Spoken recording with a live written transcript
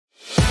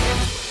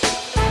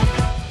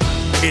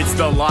It's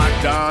the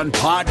Locked On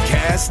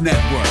Podcast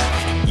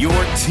Network, your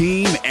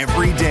team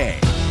every day.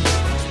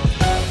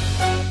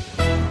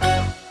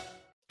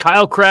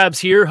 Kyle Krabs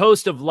here,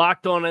 host of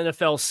Locked On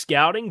NFL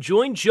Scouting.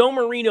 Join Joe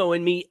Marino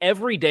and me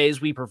every day as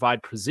we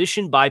provide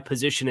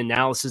position-by-position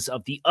analysis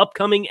of the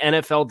upcoming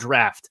NFL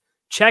Draft.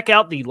 Check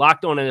out the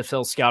Locked On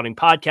NFL Scouting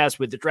podcast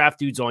with the Draft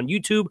Dudes on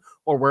YouTube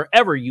or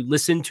wherever you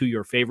listen to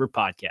your favorite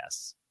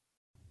podcasts.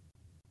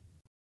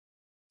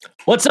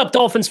 What's up,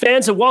 Dolphins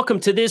fans, and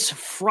welcome to this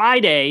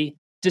Friday,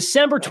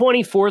 December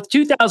 24th,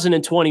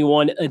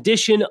 2021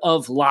 edition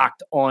of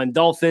Locked On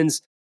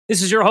Dolphins.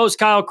 This is your host,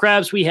 Kyle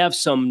Krabs. We have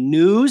some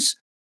news.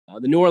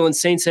 The New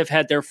Orleans Saints have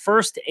had their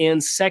first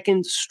and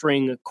second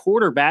string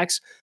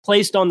quarterbacks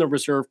placed on the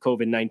reserve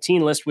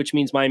COVID-19 list, which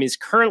means Miami is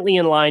currently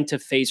in line to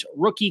face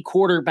rookie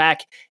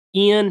quarterback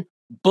Ian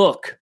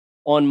Book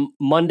on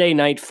Monday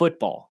Night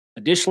Football.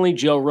 Additionally,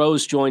 Joe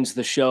Rose joins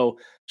the show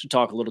to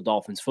talk a little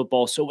Dolphins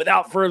football. So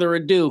without further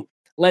ado,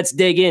 let's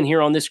dig in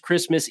here on this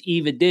Christmas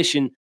Eve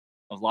edition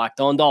of Locked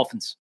On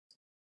Dolphins.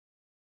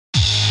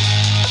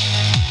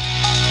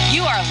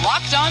 You are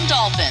Locked On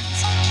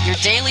Dolphins, your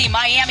daily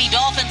Miami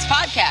Dolphins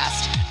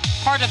podcast,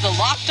 part of the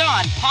Locked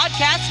On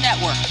Podcast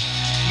Network,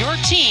 your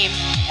team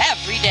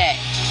every day.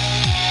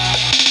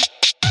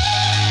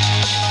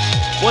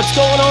 What's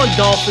going on,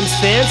 Dolphins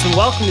fans, and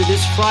welcome to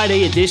this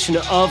Friday edition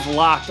of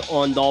Locked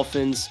On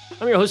Dolphins.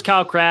 I'm your host,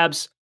 Kyle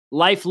Krabs,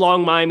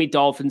 lifelong Miami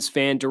Dolphins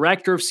fan,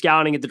 director of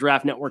scouting at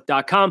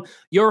thedraftnetwork.com,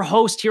 your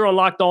host here on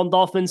Locked On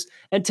Dolphins,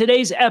 and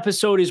today's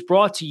episode is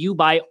brought to you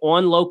by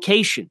On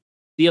Location,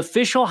 the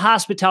official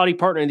hospitality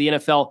partner of the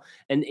NFL,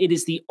 and it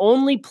is the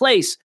only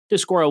place to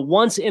score a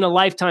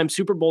once-in-a-lifetime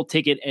Super Bowl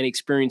ticket and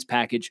experience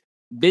package.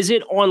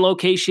 Visit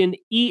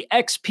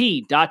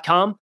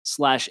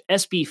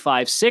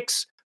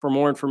onlocation.com/SB56 for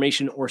more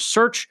information or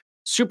search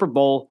Super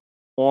Bowl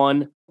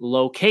On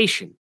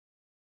Location. I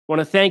want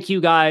to thank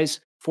you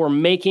guys for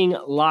making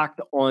Locked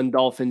On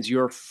Dolphins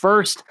your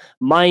first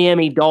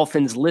Miami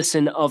Dolphins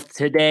listen of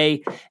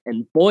today.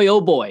 And boy,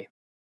 oh boy,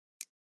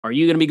 are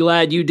you going to be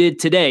glad you did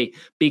today,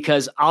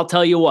 because I'll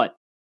tell you what,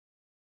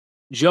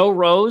 Joe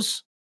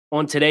Rose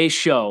on today's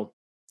show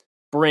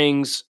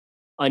brings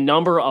a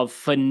number of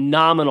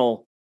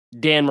phenomenal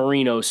Dan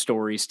Marino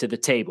stories to the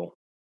table.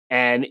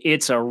 And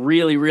it's a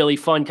really, really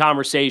fun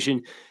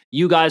conversation.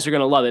 You guys are going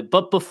to love it.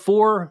 But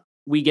before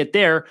we get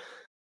there,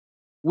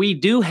 we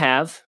do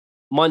have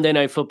Monday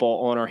Night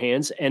Football on our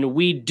hands, and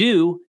we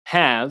do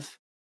have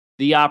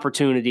the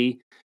opportunity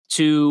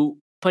to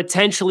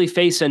potentially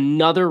face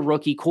another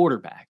rookie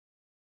quarterback.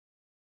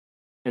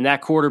 And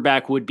that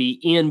quarterback would be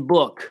Ian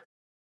Book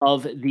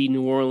of the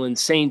New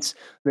Orleans Saints.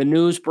 The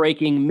news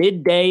breaking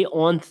midday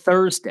on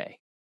Thursday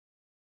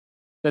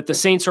that the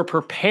Saints are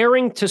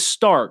preparing to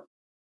start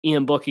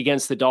Ian Book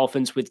against the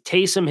Dolphins, with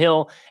Taysom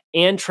Hill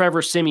and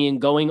Trevor Siemian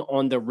going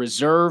on the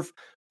reserve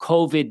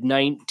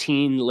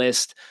COVID-19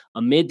 list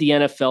amid the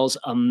NFL's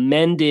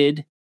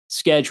amended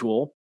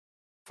schedule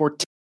for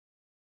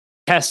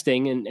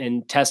testing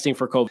and testing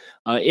for COVID.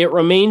 It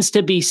remains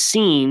to be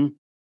seen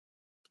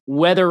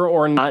whether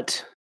or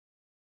not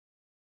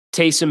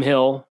Taysom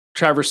Hill,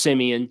 Trevor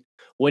Siemian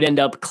would end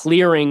up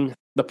clearing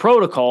the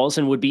protocols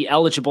and would be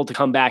eligible to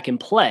come back and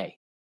play.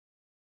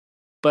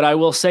 But I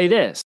will say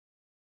this.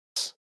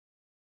 The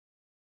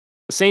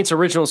Saints'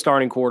 original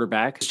starting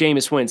quarterback is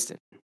Jameis Winston.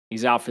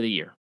 He's out for the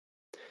year.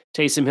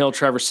 Taysom Hill,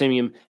 Trevor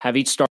Siemian have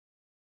each started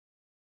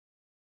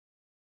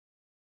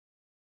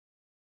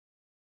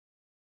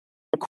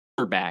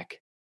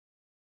quarterback.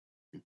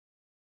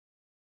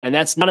 And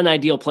that's not an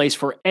ideal place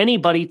for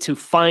anybody to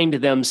find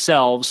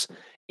themselves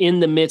in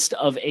the midst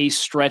of a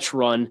stretch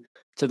run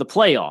to the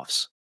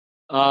playoffs.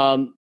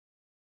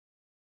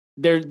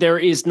 There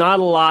is not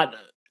a lot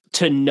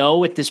to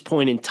know at this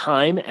point in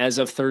time as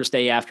of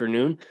Thursday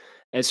afternoon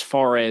as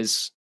far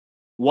as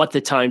what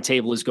the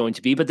timetable is going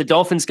to be. But the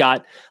Dolphins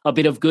got a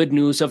bit of good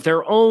news of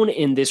their own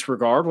in this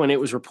regard when it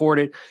was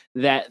reported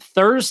that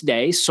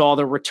Thursday saw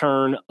the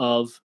return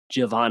of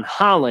Javon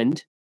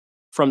Holland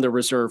from the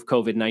reserve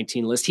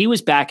COVID-19 list. He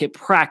was back at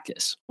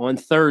practice on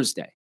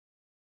Thursday.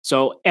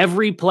 So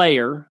every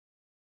player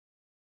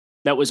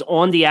that was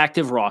on the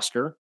active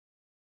roster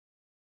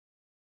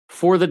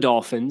for the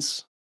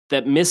Dolphins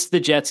that missed the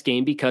Jets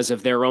game because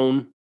of their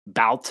own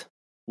bout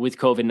with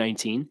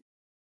COVID-19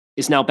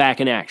 is now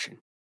back in action.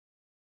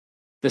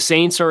 The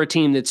Saints are a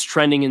team that's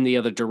trending in the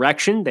other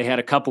direction. They had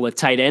a couple of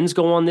tight ends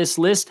go on this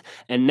list,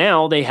 and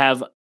now they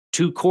have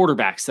two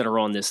quarterbacks that are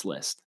on this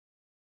list.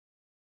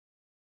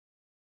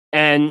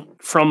 And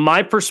from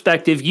my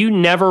perspective, you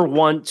never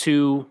want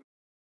to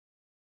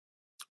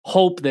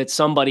hope that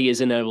somebody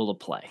isn't able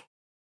to play.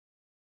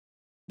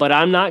 But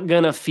I'm not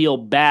going to feel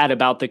bad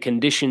about the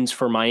conditions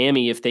for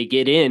Miami if they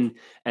get in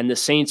and the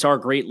Saints are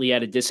greatly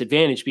at a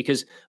disadvantage,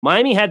 because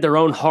Miami had their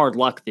own hard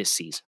luck this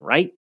season,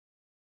 right?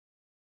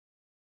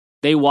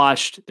 They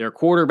watched their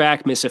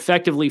quarterback miss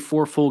effectively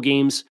 4 full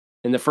games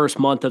in the first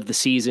month of the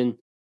season.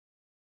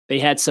 They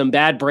had some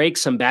bad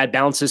breaks, some bad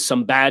bounces,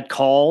 some bad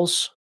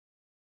calls.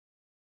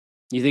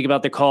 You think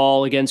about the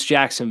call against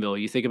Jacksonville.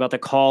 You think about the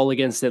call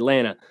against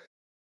Atlanta.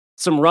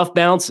 Some rough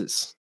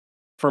bounces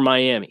for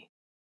Miami.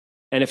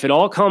 And if it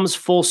all comes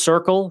full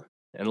circle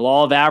and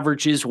law of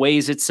averages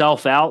weighs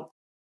itself out,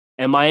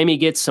 and Miami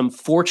gets some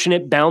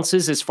fortunate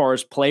bounces as far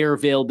as player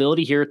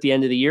availability here at the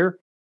end of the year,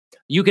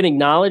 you can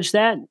acknowledge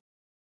that.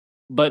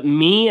 But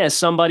me, as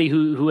somebody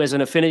who has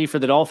an affinity for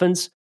the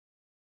Dolphins,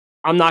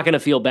 I'm not going to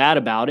feel bad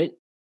about it.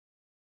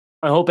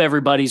 I hope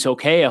everybody's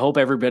okay. I hope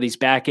everybody's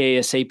back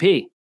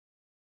ASAP.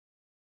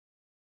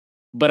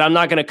 But I'm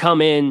not going to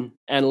come in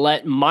and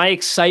let my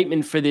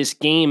excitement for this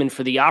game and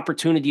for the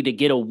opportunity to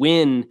get a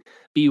win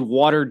be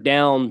watered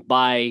down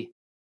by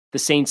the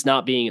Saints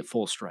not being at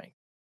full strength.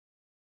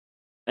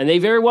 And they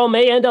very well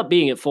may end up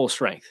being at full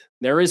strength.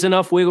 There is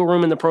enough wiggle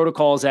room in the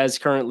protocols as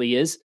currently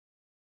is.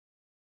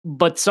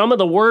 But some of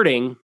the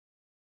wording,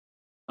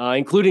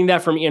 including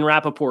that from Ian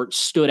Rappaport,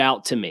 stood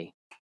out to me.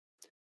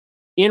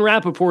 Ian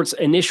Rappaport's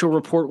initial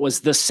report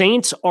was the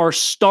Saints are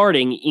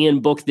starting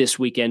Ian Book this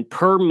weekend,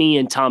 per me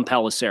and Tom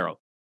Pelissero.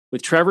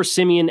 With Trevor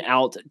Siemian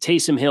out,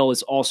 Taysom Hill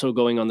is also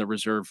going on the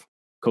reserve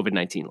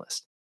COVID-19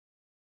 list.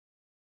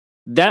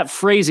 That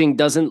phrasing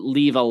doesn't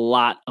leave a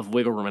lot of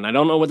wiggle room, and I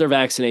don't know what their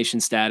vaccination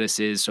status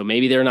is, so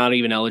maybe they're not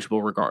even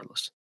eligible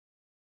regardless.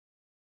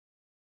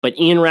 But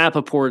Ian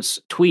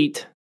Rappaport's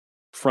tweet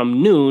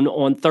from noon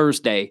on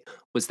Thursday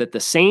was that the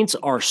Saints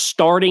are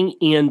starting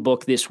Ian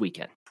Book this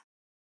weekend.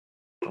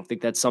 I don't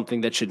think that's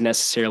something that should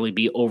necessarily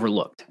be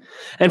overlooked.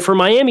 And for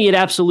Miami, it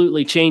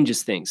absolutely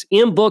changes things.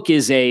 Ian Book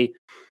is a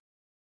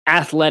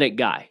athletic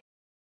guy,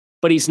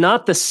 but he's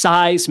not the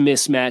size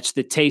mismatch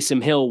that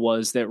Taysom Hill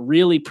was that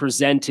really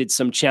presented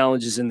some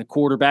challenges in the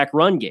quarterback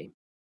run game.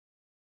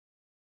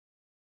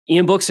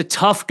 Ian Book's a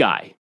tough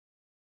guy,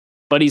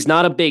 but he's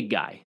not a big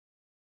guy.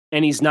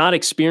 And he's not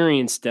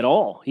experienced at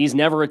all. He's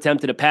never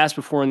attempted a pass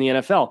before in the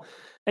NFL.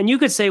 And you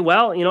could say,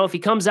 well, if he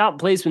comes out and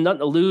plays with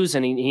nothing to lose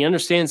and he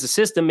understands the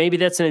system, maybe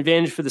that's an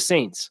advantage for the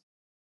Saints.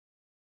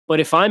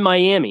 But if I'm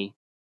Miami,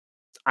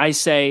 I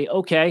say,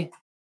 okay,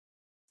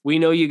 we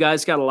know you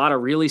guys got a lot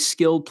of really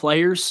skilled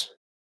players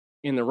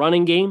in the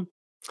running game.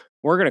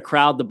 We're going to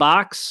crowd the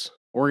box.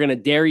 We're going to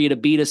dare you to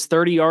beat us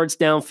 30 yards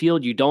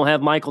downfield. You don't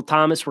have Michael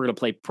Thomas. We're going to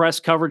play press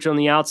coverage on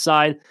the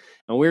outside.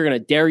 And we're going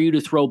to dare you to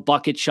throw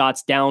bucket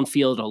shots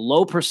downfield, a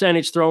low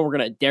percentage throw. We're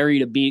going to dare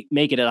you to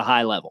make it at a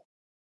high level.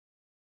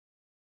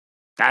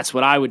 That's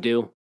what I would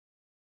do.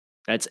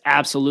 That's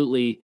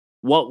absolutely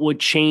what would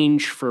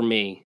change for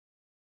me.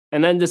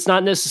 And then it's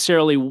not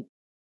necessarily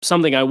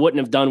something I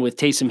wouldn't have done with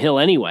Taysom Hill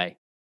anyway.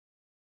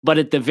 But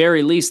at the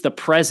very least, the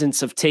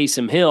presence of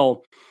Taysom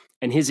Hill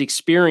and his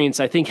experience,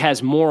 I think,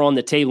 has more on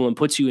the table and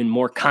puts you in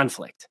more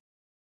conflict.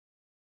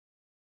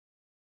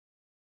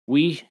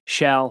 We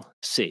shall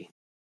see.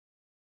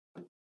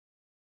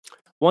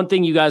 One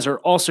thing you guys are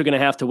also going to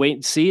have to wait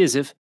and see is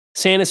if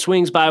Santa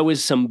swings by with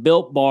some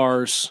Built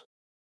Bars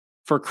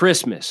for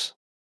Christmas.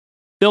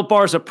 Built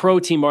Bar is a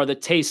protein bar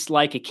that tastes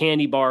like a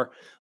candy bar,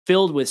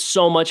 filled with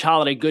so much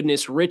holiday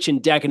goodness, rich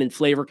and decadent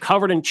flavor,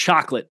 covered in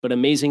chocolate, but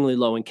amazingly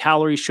low in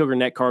calories, sugar,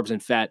 net carbs,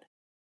 and fat,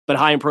 but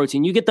high in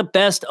protein. You get the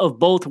best of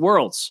both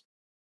worlds.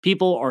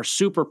 People are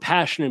super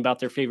passionate about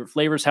their favorite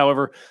flavors,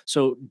 however,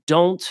 so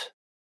don't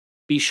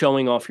be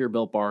showing off your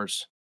Built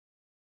Bars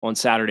on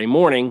Saturday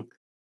morning,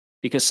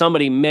 because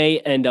somebody may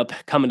end up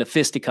coming to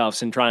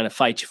fisticuffs and trying to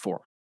fight you for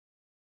them.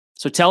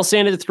 So tell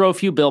Santa to throw a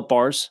few Built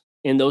Bars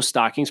in those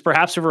stockings,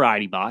 perhaps a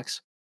variety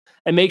box,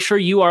 and make sure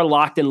you are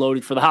locked and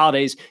loaded for the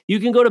holidays. You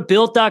can go to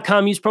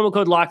Built.com, use promo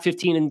code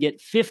LOCK15 and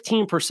get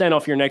 15%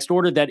 off your next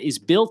order. That is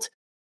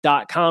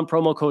Built.com,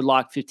 promo code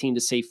LOCK15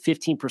 to save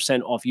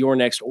 15% off your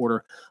next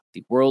order.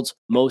 The world's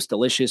most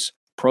delicious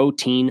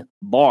protein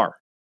bar.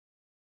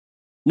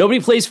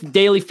 Nobody plays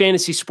daily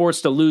fantasy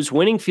sports to lose.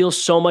 Winning feels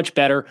so much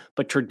better,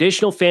 but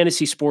traditional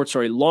fantasy sports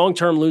are a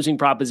long-term losing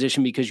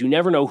proposition because you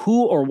never know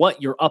who or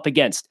what you're up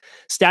against.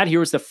 Stat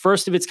Hero is the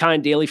first of its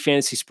kind daily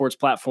fantasy sports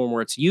platform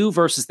where it's you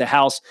versus the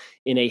house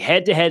in a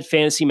head-to-head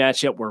fantasy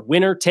matchup where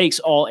winner takes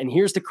all. And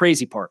here's the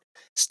crazy part.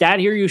 Stat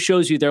Hero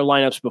shows you their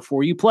lineups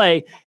before you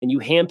play, and you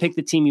handpick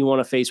the team you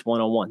want to face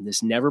one-on-one.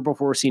 This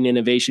never-before-seen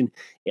innovation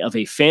of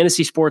a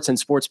fantasy sports and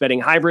sports betting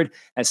hybrid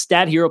has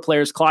Stat Hero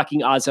players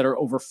clocking odds that are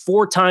over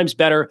 4 times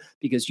better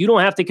because you don't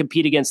have to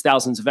compete against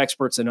thousands of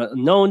experts and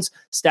unknowns.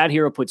 Stat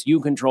Hero puts you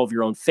in control of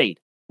your own fate.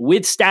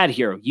 With Stat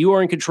Hero, you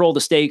are in control of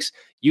the stakes.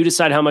 You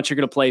decide how much you're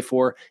going to play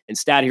for, and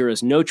Stat Hero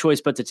has no choice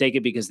but to take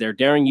it because they're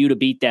daring you to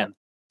beat them.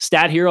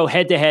 Stat Hero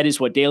head-to-head is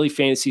what daily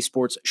fantasy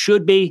sports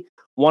should be,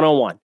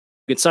 one-on-one.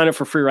 You can sign up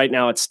for free right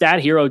now at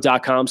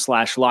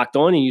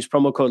stathero.com/lockedon and use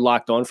promo code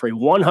LOCKEDON for a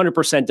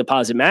 100%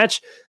 deposit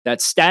match.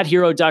 That's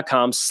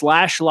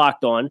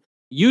stathero.com/lockedon.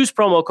 Use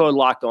promo code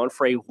LOCKEDON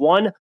for a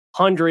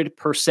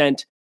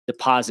 100%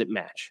 deposit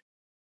match.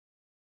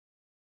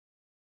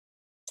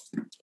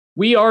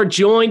 We are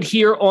joined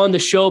here on the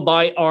show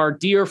by our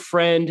dear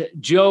friend,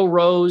 Joe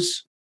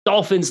Rose,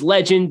 Dolphins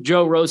legend,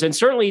 Joe Rose, and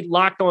certainly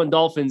Locked On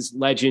Dolphins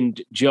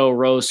legend, Joe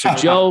Rose. So,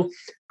 Joe,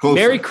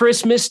 Merry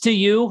Christmas to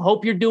you.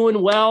 Hope you're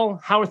doing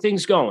well. How are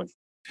things going?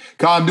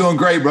 Kyle, I'm doing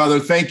great, brother.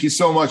 Thank you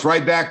so much.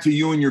 Right back to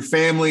you and your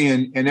family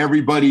and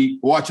everybody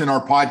watching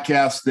our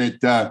podcast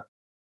that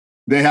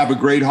they have a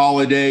great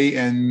holiday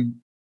and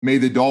may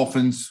the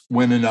Dolphins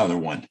win another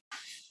one.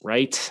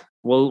 Right.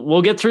 Well,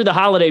 we'll get through the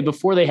holiday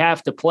before they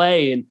have to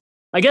play. And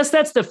I guess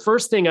that's the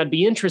first thing I'd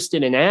be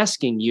interested in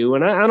asking you.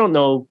 And I don't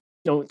know,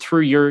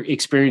 through your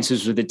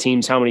experiences with the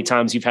teams, how many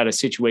times you've had a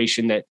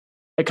situation that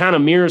kind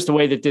of mirrors the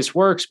way that this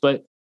works.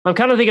 But I'm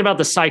kind of thinking about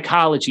the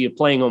psychology of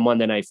playing on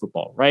Monday Night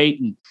Football, right?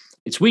 And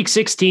it's week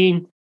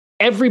 16.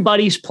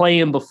 Everybody's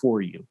playing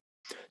before you.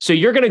 So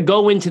you're going to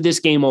go into this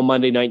game on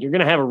Monday night. You're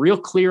going to have a real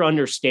clear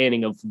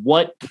understanding of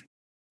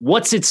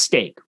what's at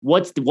stake.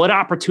 What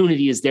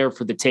opportunity is there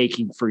for the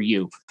taking for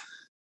you?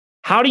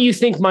 How do you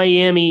think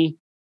Miami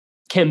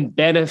can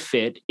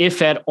benefit,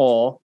 if at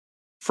all,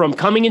 from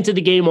coming into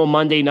the game on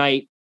Monday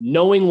night,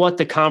 knowing what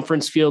the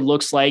conference field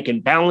looks like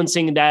and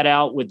balancing that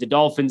out with the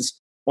Dolphins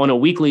on a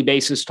weekly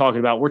basis, talking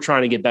about we're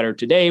trying to get better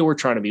today. We're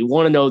trying to be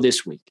 1-0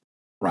 this week.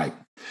 Right.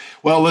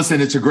 Well, listen,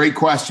 it's a great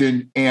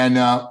question. And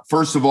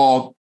first of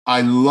all,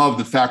 I love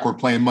the fact we're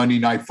playing Monday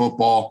Night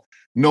Football.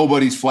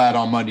 Nobody's flat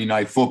on Monday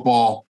Night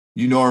Football.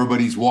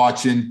 Everybody's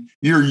watching.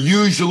 You're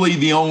usually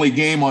the only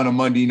game on a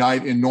Monday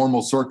night in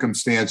normal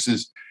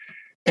circumstances.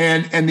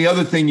 And the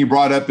other thing you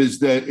brought up is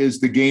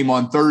the game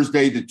on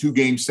Thursday, the 2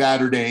 games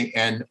Saturday,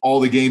 and all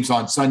the games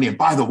on Sunday. And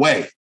by the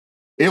way,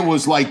 it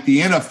was like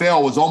the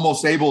NFL was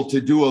almost able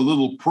to do a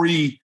little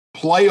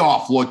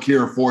pre-playoff look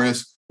here for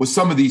us with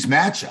some of these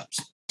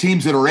matchups.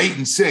 Teams that are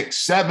 8-6,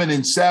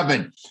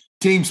 7-7,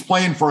 teams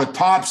playing for a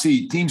top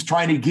seed, teams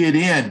trying to get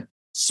in,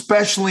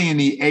 especially in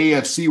the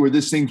AFC where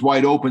this thing's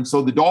wide open.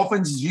 So the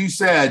Dolphins, as you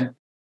said,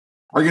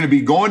 are going to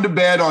be going to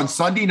bed on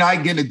Sunday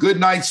night, getting a good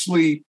night's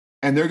sleep,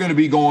 and they're going to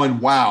be going,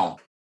 wow,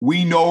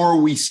 we know where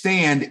we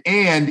stand.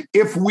 And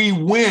if we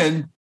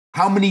win,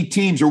 how many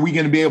teams are we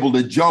going to be able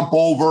to jump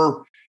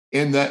over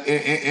in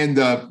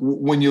the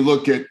when you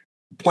look at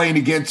playing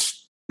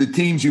against the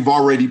teams you've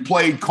already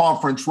played,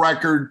 conference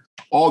record,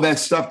 all that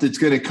stuff that's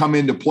going to come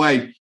into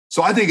play.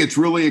 So I think it's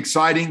really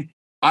exciting.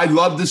 I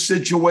love the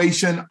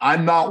situation.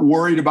 I'm not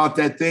worried about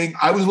that thing.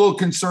 I was a little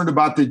concerned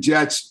about the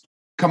Jets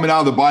coming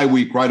out of the bye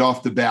week right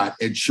off the bat.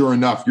 And sure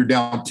enough, you're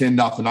down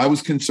 10-0. I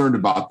was concerned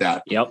about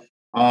that. Yep.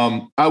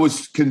 I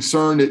was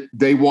concerned that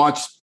they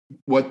watched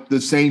what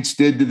the Saints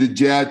did to the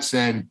Jets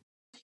and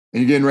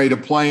you're getting ready to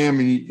play them.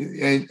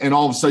 And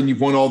all of a sudden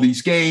you've won all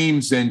these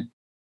games. And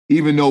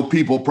even though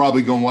people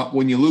probably going,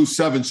 when you lose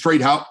 7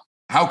 straight,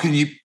 how can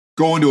you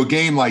go into a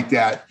game like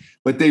that?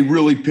 But they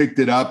really picked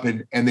it up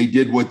and they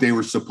did what they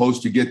were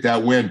supposed to get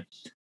that win.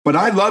 But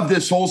I love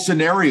this whole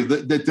scenario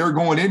that they're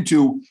going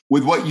into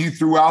with what you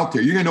threw out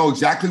there. You're going to know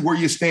exactly where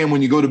you stand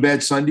when you go to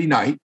bed Sunday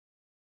night.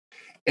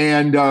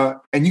 And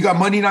you got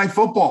Monday Night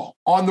Football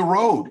on the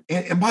road.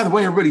 And by the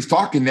way, everybody's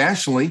talking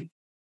nationally.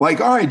 Like,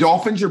 all right,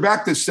 Dolphins, you're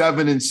back to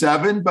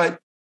 7-7, but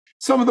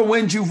some of the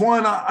wins you've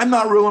won, I'm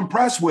not real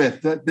impressed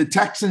with. The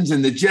Texans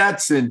and the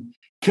Jets and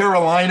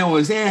Carolina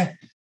was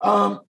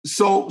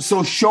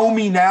So show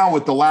me now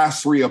with the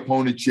last 3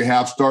 opponents you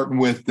have, starting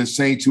with the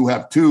Saints, who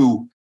have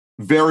 2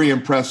 very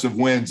impressive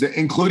wins,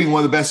 including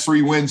one of the best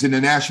 3 wins in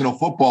the National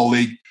Football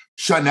League,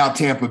 shutting out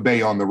Tampa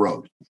Bay on the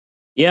road.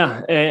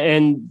 Yeah,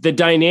 and the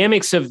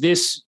dynamics of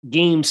this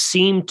game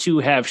seem to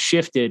have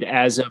shifted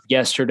as of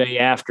yesterday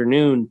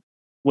afternoon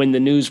when the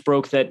news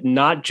broke that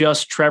not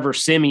just Trevor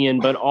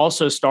Siemian, but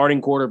also starting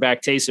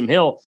quarterback Taysom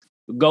Hill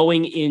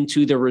going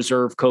into the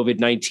reserve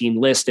COVID-19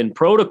 list and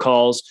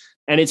protocols.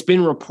 And it's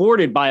been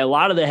reported by a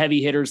lot of the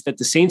heavy hitters that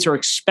the Saints are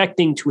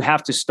expecting to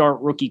have to start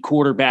rookie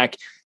quarterback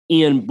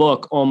Ian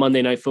Book on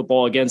Monday Night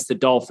Football against the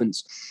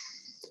Dolphins.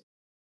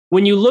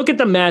 When you look at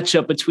the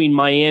matchup between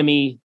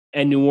Miami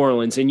and New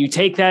Orleans, and you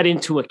take that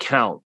into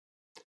account,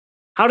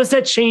 how does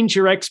that change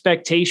your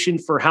expectation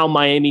for how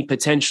Miami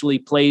potentially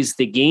plays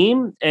the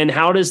game? And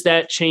how does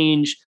that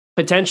change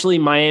potentially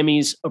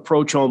Miami's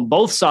approach on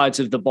both sides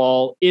of the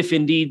ball if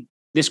indeed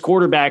this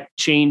quarterback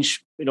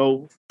change,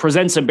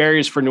 presents some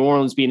barriers for New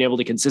Orleans being able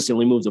to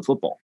consistently move the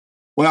football?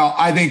 Well,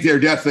 I think they're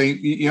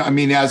definitely,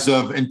 as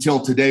of until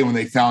today when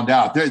they found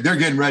out, they're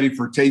getting ready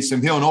for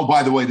Taysom Hill. And oh,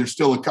 by the way, there's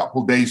still a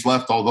couple days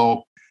left,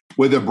 although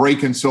with it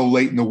breaking so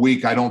late in the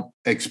week, I don't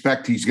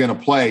expect he's going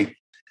to play.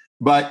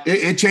 But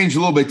it changed a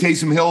little bit.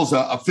 Taysom Hill's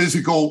a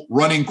physical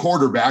running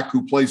quarterback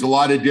who plays a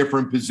lot of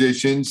different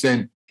positions.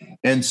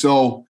 And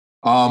so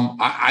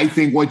I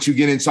think once you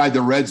get inside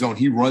the red zone,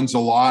 he runs a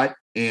lot.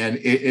 And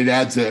it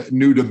adds a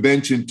new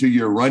dimension to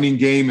your running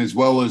game, as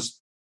well as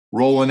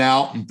rolling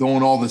out and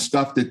throwing all the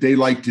stuff that they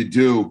like to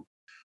do.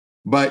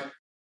 But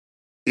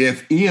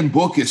if Ian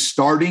Book is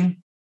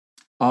starting,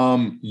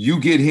 you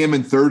get him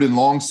in 3rd and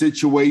long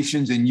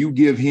situations, and you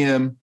give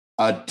him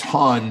a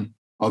ton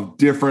of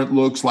different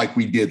looks like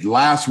we did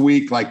last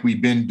week, like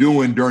we've been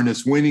doing during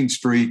this winning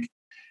streak.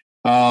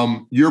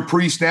 Your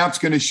pre-snap's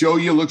going to show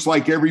you, looks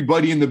like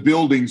everybody in the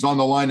building's on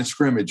the line of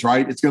scrimmage,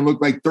 right? It's going to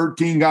look like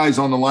 13 guys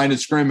on the line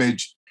of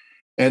scrimmage.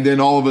 And then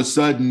all of a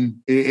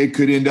sudden it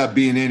could end up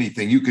being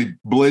anything. You could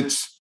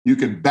blitz, you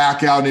can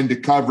back out into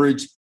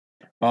coverage.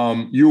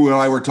 You and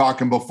I were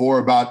talking before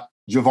about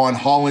Javon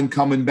Holland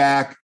coming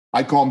back.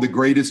 I call him the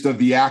greatest of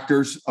the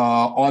actors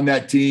on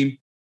that team.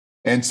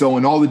 And so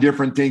in all the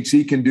different things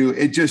he can do,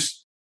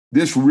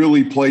 this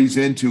really plays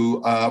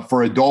into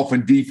for a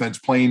Dolphin defense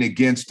playing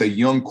against a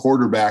young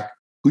quarterback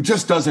who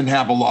just doesn't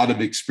have a lot of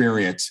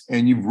experience.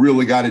 And you've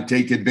really got to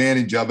take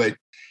advantage of it.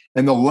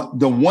 And the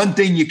one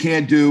thing you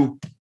can't do,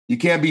 you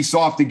can't be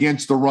soft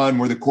against the run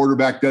where the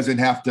quarterback doesn't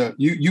have to.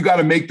 You got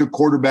to make the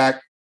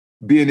quarterback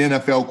be an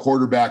NFL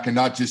quarterback and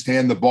not just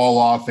hand the ball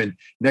off. And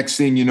next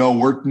thing you know,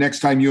 next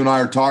time you and I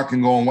are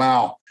talking going,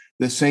 wow,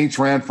 the Saints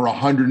ran for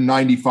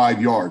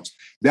 195 yards.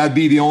 That'd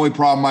be the only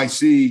problem I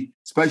see,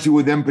 especially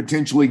with them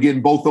potentially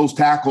getting both those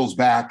tackles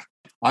back.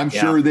 I'm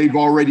sure they've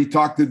already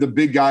talked to the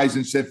big guys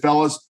and said,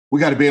 fellas,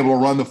 we got to be able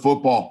to run the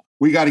football.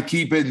 We got to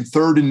keep it in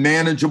third and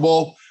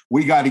manageable.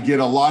 We got to get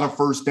a lot of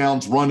first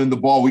downs running the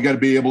ball. We got to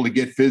be able to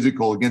get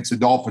physical against the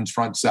Dolphins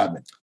front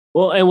seven.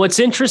 Well, and what's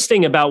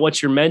interesting about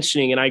what you're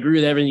mentioning, and I agree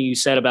with everything you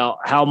said about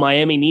how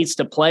Miami needs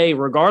to play,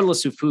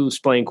 regardless of who's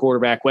playing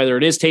quarterback, whether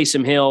it is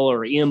Taysom Hill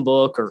or Ian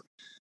Book, or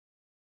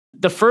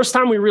the first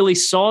time we really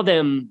saw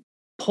them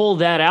pull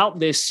that out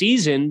this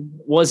season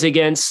was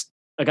against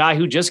a guy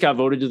who just got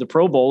voted to the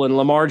Pro Bowl in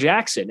Lamar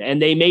Jackson,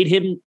 and they made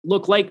him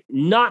look like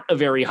not a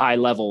very high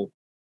level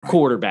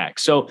quarterback.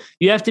 So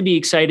you have to be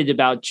excited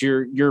about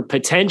your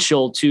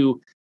potential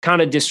to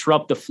kind of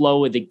disrupt the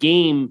flow of the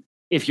game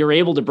if you're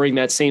able to bring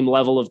that same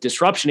level of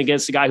disruption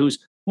against a guy who's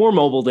more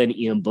mobile than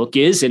Ian Book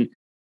is. And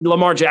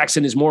Lamar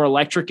Jackson is more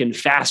electric and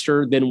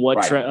faster than what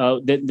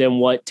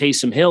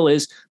Taysom Hill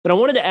is. But I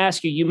wanted to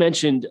ask you, you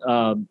mentioned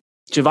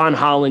Javon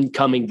Holland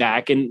coming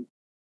back, and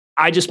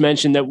I just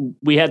mentioned that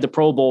we had the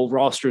Pro Bowl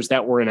rosters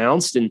that were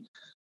announced, and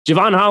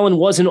Javon Holland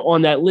wasn't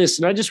on that list.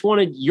 And I just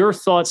wanted your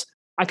thoughts.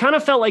 I kind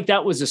of felt like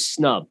that was a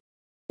snub,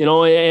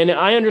 and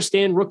I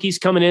understand rookies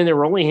coming in. There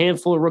were only a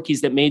handful of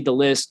rookies that made the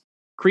list.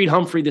 Creed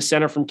Humphrey, the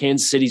center from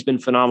Kansas City, has been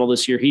phenomenal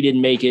this year. He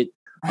didn't make it.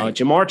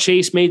 Jamar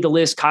Chase made the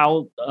list.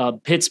 Kyle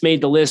Pitts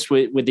made the list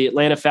with the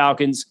Atlanta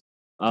Falcons.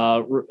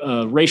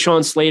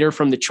 Rashawn Slater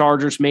from the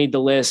Chargers made the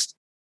list,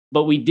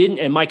 but we didn't.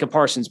 And Micah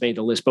Parsons made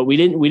the list, but we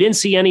didn't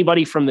see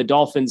anybody from the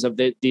Dolphins of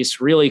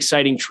this really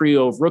exciting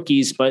trio of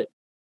rookies. But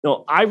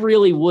I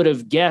really would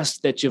have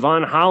guessed that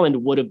Javon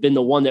Holland would have been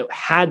the one that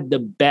had the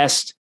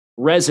best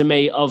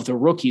resume of the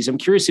rookies. I'm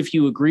curious if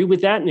you agree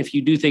with that, and if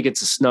you do think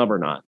it's a snub or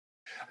not.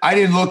 I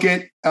didn't look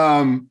at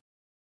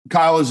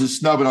Kyle as a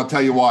snub, and I'll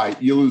tell you why.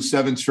 You lose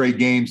 7 straight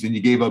games, and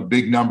you gave up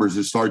big numbers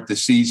to start the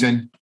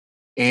season.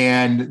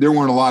 And there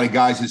weren't a lot of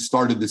guys that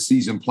started the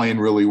season playing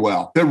really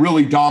well, that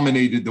really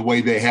dominated the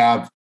way they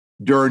have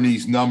during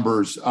these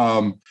numbers.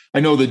 I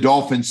know the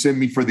Dolphins sent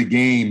me for the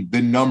game,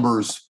 the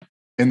numbers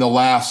in the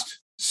last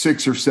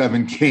 6 or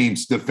 7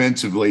 games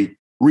defensively.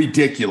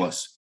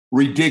 Ridiculous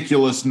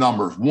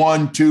numbers.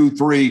 1, 2,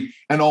 3,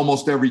 and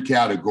almost every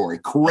category.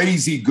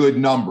 Crazy good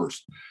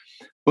numbers.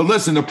 But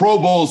listen, the Pro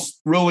Bowl's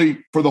really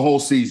for the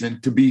whole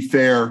season, to be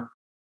fair.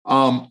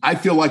 I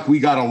feel like we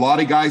got a lot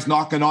of guys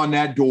knocking on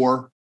that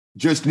door,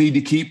 just need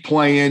to keep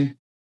playing.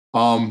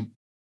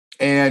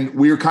 And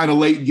we were kind of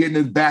late getting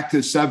it back to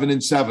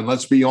 7-7,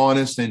 let's be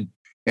honest,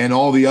 and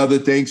all the other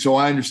things. So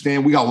I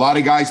understand we got a lot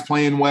of guys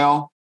playing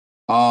well.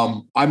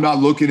 I'm not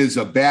looking as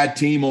a bad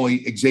team,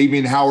 only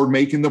Xavier Howard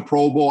making the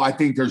Pro Bowl. I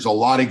think there's a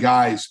lot of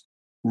guys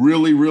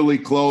really, really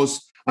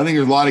close. I think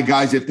there's a lot of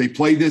guys, if they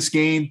play this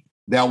game,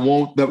 that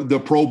won't the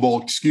Pro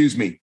Bowl,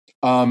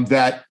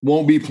 that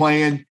won't be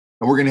playing.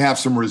 And we're going to have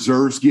some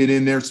reserves get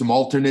in there, some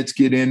alternates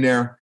get in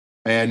there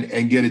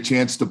and get a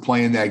chance to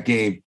play in that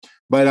game.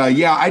 But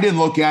I didn't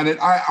look at it.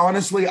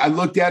 I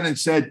looked at it and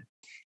said,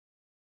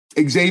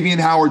 Xavier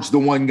Howard's the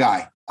one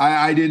guy.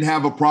 I didn't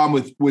have a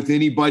problem with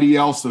anybody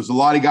else. There's a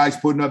lot of guys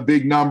putting up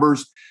big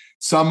numbers.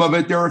 Some of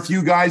it, there are a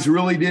few guys who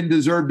really didn't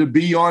deserve to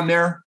be on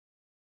there.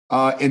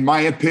 In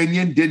my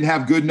opinion, didn't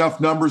have good enough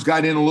numbers,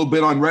 got in a little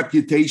bit on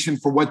reputation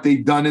for what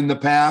they've done in the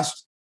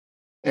past.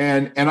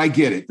 And I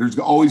get it. There's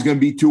always going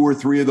to be 2 or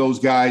 3 of those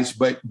guys.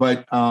 But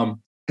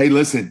hey,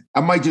 listen,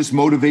 I might just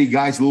motivate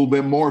guys a little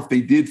bit more if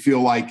they did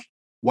feel like,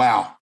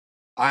 wow,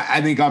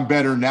 I think I'm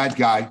better than that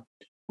guy.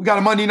 We got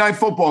a Monday Night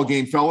Football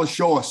game, fellas.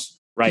 Show us.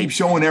 Right. Keep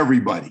showing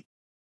everybody.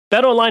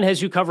 BetOnline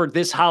has you covered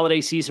this holiday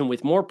season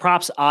with more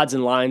props, odds,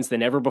 and lines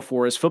than ever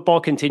before as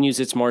football continues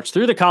its march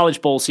through the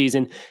college bowl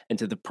season and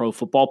to the pro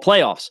football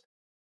playoffs.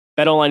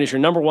 BetOnline is your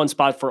number one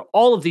spot for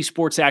all of the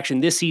sports action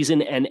this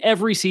season and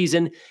every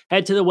season.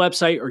 Head to the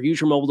website or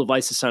use your mobile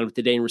device to sign up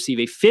today and receive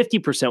a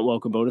 50%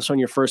 welcome bonus on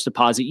your first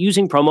deposit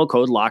using promo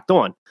code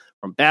LOCKEDON.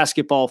 From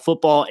basketball,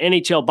 football,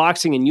 NHL,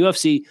 boxing, and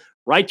UFC,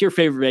 right to your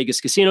favorite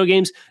Vegas casino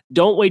games.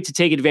 Don't wait to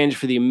take advantage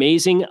for the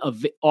amazing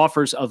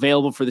offers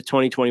available for the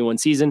 2021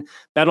 season.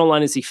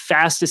 BetOnline is the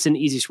fastest and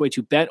easiest way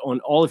to bet on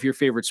all of your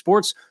favorite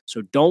sports,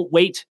 so don't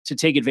wait to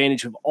take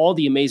advantage of all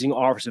the amazing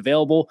offers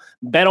available.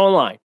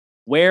 BetOnline,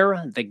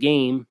 where the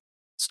game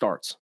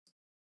starts.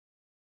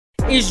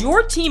 Is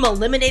your team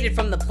eliminated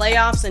from the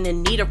playoffs and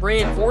in need of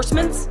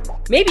reinforcements?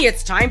 Maybe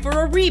it's time for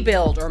a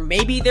rebuild, or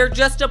maybe they're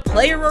just a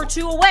player or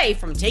two away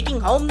from taking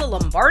home the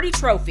Lombardi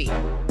Trophy.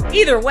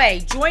 Either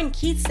way, join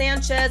Keith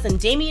Sanchez and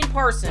Damian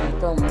Parson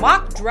for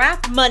Mock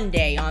Draft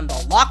Monday on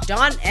the Locked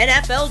On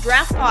NFL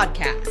Draft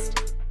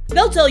Podcast.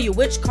 They'll tell you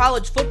which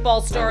college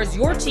football stars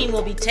your team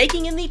will be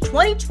taking in the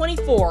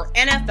 2024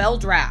 NFL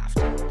Draft.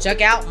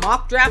 Check out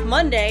Mock Draft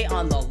Monday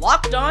on the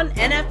Locked On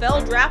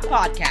NFL Draft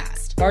Podcast.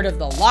 Part of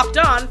the Locked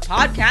On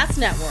Podcast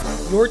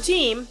Network. Your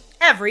team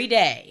every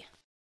day.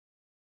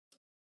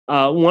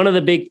 One of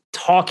the big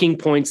talking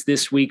points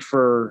this week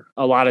for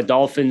a lot of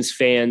Dolphins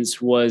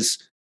fans was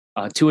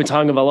Tua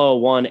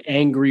Tagovailoa won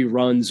angry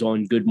runs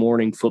on Good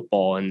Morning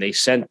Football, and they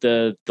sent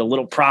the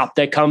little prop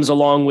that comes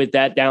along with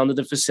that down to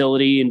the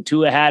facility, and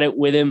Tua had it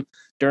with him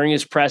during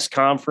his press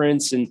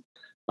conference. And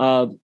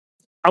I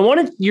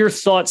wanted your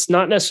thoughts,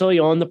 not necessarily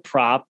on the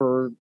prop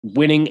or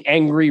winning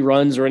angry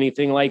runs or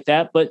anything like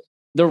that, but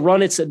the run,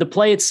 the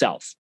play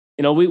itself.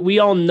 You know, we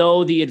all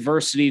know the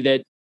adversity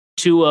that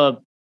Tua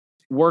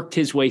worked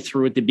his way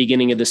through at the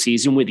beginning of the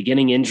season with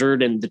getting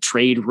injured and the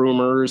trade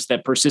rumors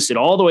that persisted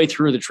all the way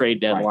through the trade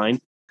deadline.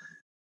 Right.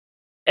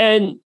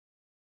 And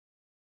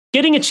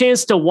getting a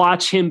chance to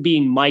watch him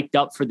being mic'd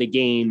up for the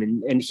game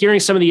and hearing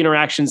some of the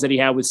interactions that he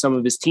had with some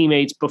of his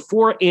teammates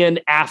before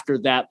and after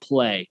that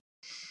play.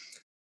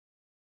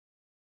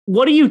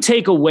 What do you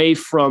take away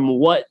from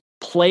what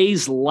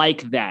plays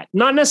like that?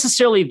 Not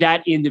necessarily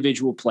that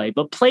individual play,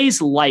 but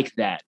plays like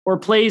that, or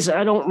plays,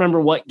 I don't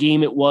remember what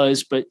game it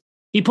was, but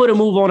he put a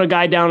move on a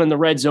guy down in the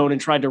red zone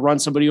and tried to run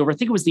somebody over. I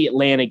think it was the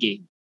Atlanta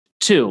game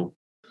too.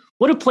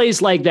 What do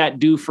plays like that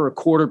do for a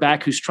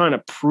quarterback who's trying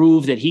to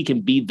prove that he can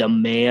be the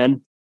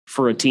man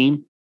for a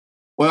team?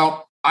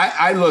 Well,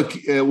 I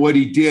look at what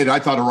he did. I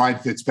thought of Ryan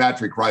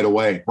Fitzpatrick right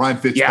away. Ryan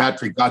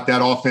Fitzpatrick got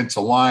that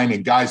offensive line,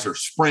 and guys are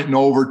sprinting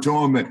over to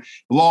him and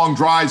long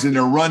drives, and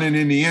they're running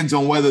in the end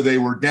zone, whether they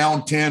were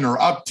down 10 or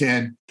up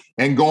 10,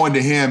 and going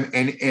to him.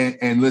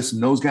 And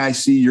listen, those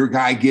guys see your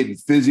guy getting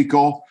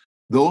physical.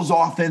 Those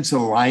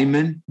offensive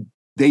linemen,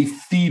 they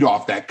feed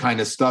off that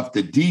kind of stuff.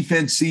 The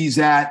defense sees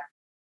that.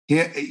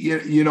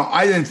 You know,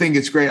 I didn't think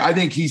it's great. I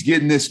think he's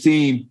getting this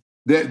team.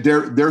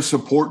 They're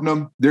supporting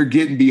him. They're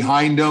getting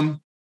behind him.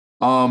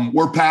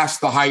 We're past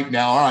the hype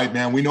now. All right,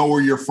 man, we know where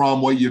you're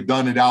from, what you've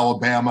done at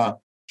Alabama.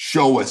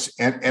 Show us.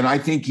 And I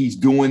think he's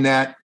doing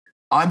that.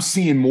 I'm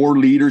seeing more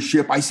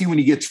leadership. I see when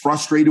he gets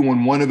frustrated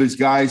when one of his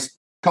guys, a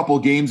couple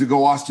of games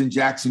ago, Austin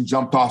Jackson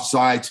jumped off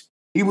sides.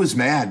 He was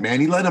mad, man.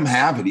 He let him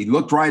have it. He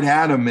looked right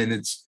at him, and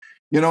it's,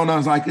 you know, and I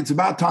was like, it's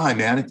about time,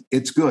 man.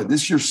 It's good.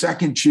 This is your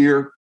second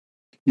cheer.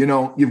 You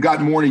know, you've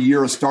got more than a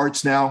year of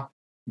starts now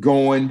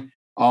going.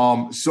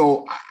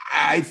 So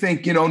I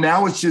think, you know,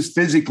 now it's just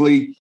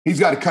physically, he's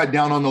got to cut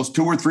down on those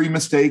 2 or 3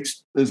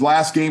 mistakes. His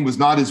last game was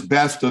not his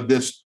best of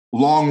this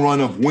long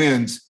run of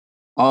wins.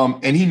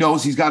 And he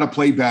knows he's got to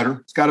play better.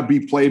 It's got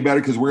to play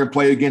better because we're going to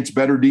play against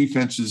better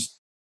defenses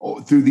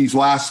through these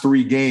last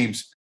 3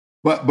 games.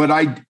 But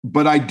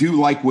I do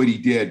like what he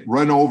did.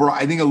 Run over.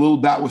 I think a little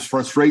bit was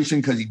frustration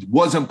because he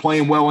wasn't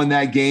playing well in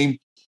that game.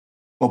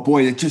 But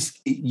boy,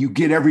 you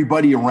get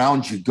everybody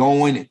around you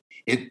going.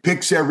 It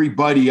picks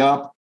everybody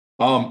up.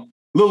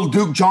 Little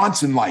Duke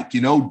Johnson,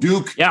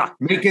 Duke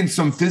making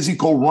some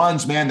physical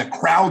runs, man. The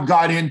crowd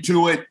got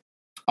into it.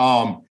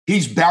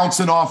 He's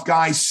bouncing off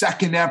guys,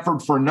 second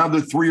effort for another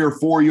 3 or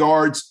 4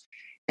 yards.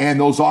 And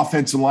those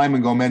offensive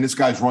linemen go, man, this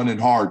guy's running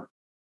hard.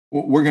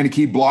 We're going to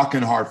keep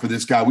blocking hard for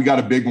this guy. We got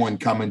a big one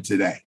coming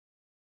today.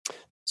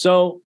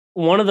 So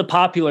one of the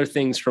popular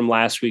things from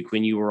last week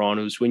when you were on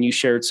was when you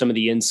shared some of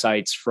the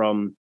insights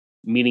from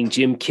meeting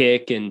Jim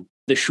Kick and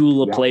the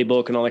Shula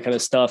playbook and all that kind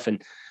of stuff.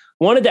 And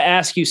wanted to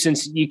ask you,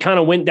 since you kind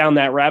of went down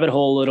that rabbit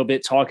hole a little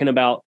bit, talking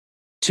about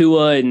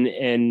Tua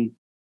and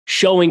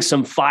showing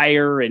some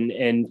fire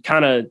and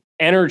kind of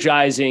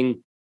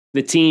energizing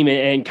the team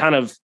and kind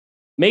of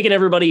making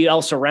everybody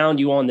else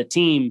around you on the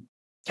team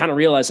kind of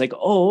realize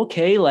oh,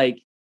 okay,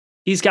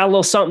 he's got a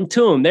little something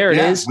to him. There it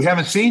is. We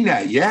haven't seen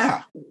that.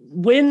 Yeah.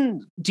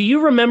 When do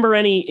you remember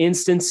any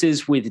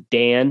instances with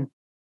Dan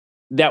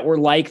that were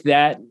like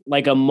that,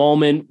 like a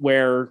moment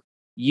where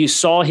you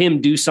saw him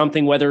do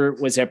something, whether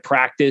it was at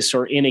practice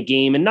or in a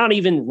game, and not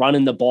even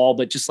running the ball,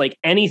 but just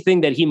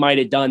anything that he might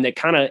have done that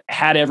kind of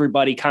had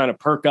everybody kind of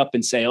perk up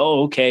and say,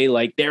 oh, okay,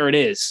 there it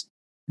is.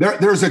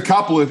 There's a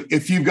couple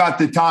if you've got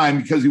the time,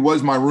 because he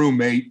was my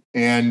roommate.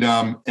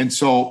 And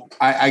so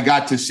I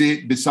got to see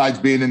it besides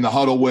being in the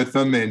huddle with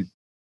him.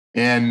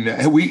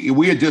 And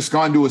we had just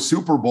gone to a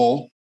Super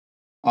Bowl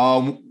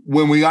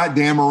when we got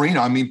Dan Marino.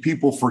 I mean,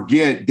 people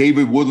forget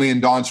David Woodley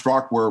and Don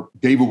Strock, where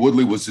David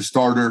Woodley was the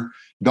starter.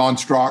 Don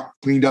Strock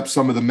cleaned up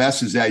some of the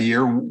messes that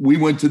year. We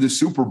went to the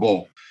Super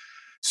Bowl.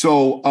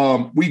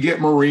 So we get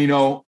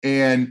Marino,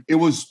 and it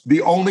was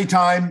the only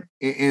time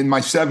in my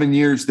 7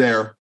 years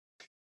there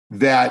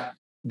that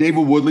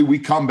David Woodley, we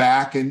come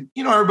back and,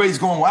 everybody's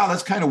going, wow,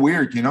 that's kind of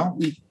weird.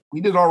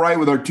 We did all right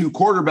with our 2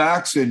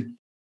 quarterbacks, and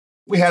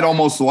we had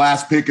almost the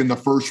last pick in the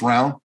first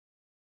round.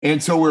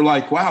 And so we're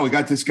like, wow, we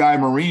got this guy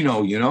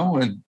Marino,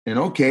 and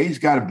okay, he's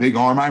got a big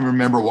arm. I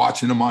remember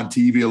watching him on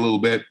TV a little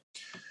bit.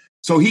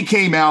 So he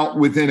came out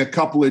within a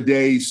couple of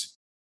days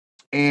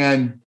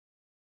and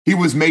he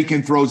was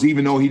making throws,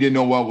 even though he didn't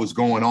know what was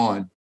going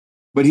on.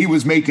 But he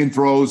was making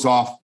throws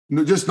off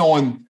just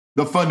knowing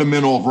the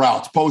fundamental of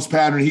routes, post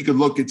pattern. He could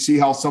look and see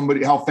how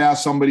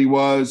fast somebody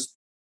was.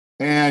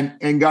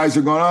 And guys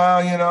are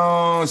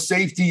going,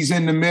 safety's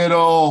in the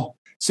middle.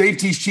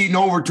 Safety's cheating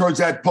over towards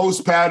that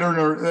post pattern,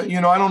 or,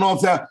 I don't know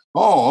if that,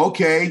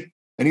 okay.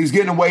 And he was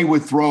getting away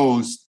with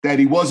throws that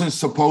he wasn't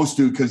supposed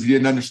to because he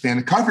didn't understand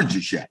the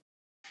coverages yet.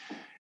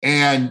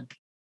 And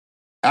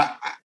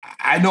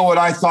I know what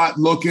I thought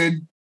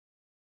looking,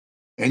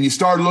 and you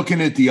start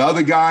looking at the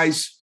other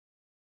guys,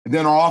 and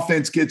then our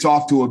offense gets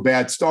off to a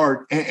bad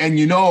start. And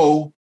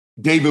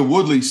David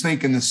Woodley's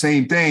thinking the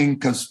same thing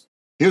because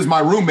he was my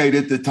roommate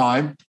at the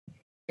time,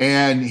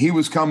 and he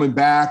was coming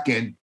back,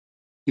 and,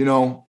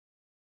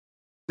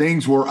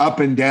 things were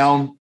up and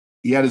down.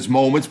 He had his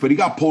moments, but he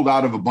got pulled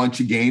out of a bunch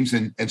of games,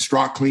 and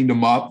Strock cleaned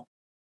him up.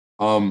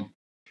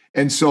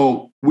 And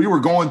so we were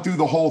going through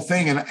the whole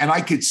thing, and I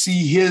could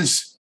see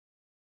his,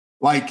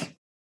 like,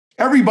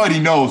 everybody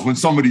knows when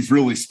somebody's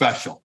really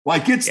special.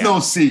 Like, it's no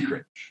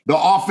secret. The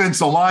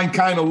offensive line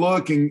kind of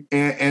look,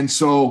 and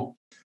so,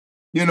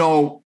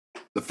 the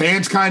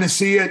fans kind of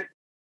see it.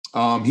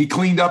 He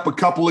cleaned up a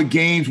couple of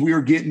games. We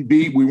were getting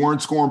beat. We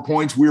weren't scoring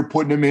points. We were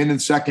putting them in the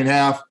second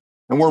half,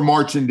 and we're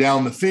marching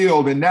down the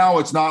field. And now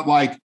it's not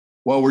like,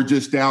 well, we're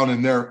just down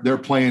and they're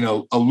playing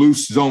a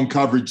loose zone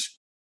coverage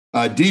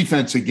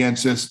defense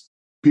against us.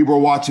 People are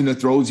watching the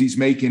throws he's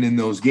making in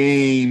those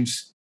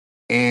games.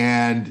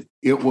 And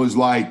it was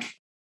like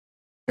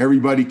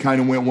everybody kind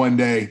of went one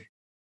day,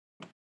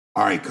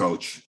 all right,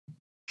 Coach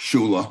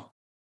Shula,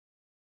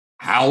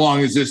 how long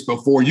is this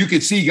before? You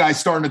could see guys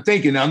starting to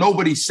think, and now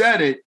nobody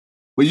said it,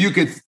 but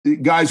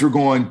guys were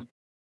going,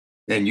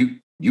 and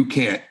you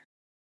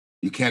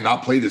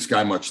cannot play this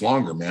guy much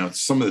longer, man.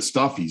 Some of the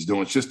stuff he's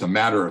doing, it's just a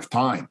matter of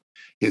time.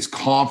 His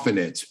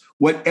confidence,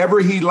 whatever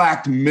he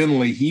lacked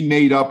mentally, he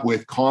made up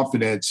with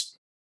confidence,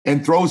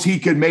 and throws he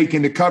could make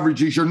into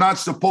coverages you're not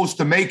supposed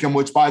to make him,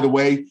 which, by the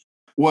way,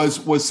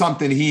 was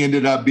something he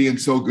ended up being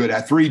so good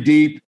at. 3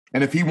 deep.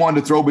 And if he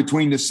wanted to throw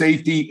between the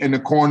safety and the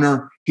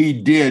corner, he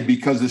did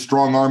because of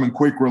strong arm and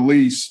quick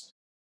release.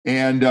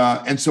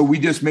 And so we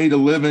just made a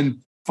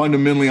living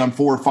fundamentally on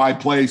 4 or 5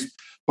 plays.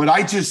 But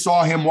I just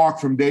saw him walk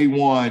from day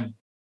one,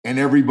 and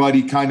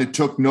everybody kind of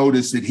took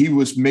notice that he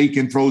was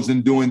making throws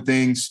and doing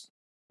things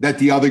that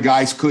the other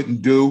guys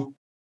couldn't do.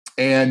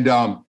 And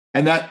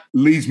that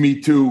leads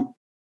me to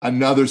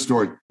another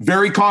story.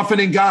 Very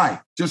confident guy,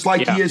 just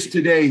like he is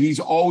today. He's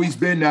always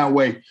been that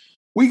way.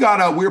 We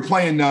were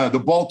playing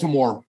the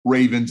Baltimore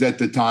Ravens at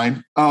the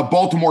time,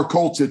 Baltimore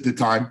Colts at the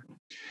time.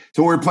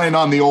 So we were playing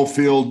on the old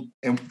field,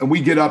 and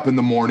we get up in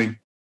the morning.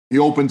 He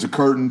opens a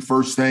curtain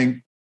first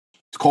thing.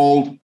 It's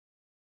cold.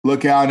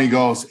 Look out, and he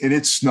goes, and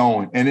it's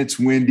snowing, and it's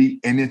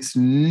windy, and it's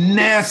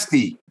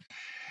nasty.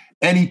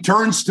 And he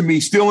turns to me,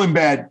 still in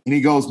bed, and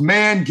he goes,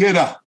 man, get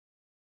up.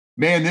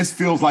 Man, this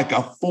feels like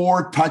a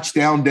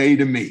 4-touchdown day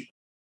to me.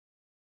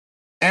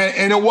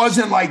 And it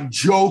wasn't like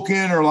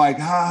joking or like,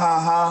 ha, ha,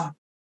 ha.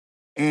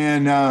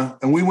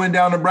 And we went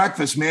down to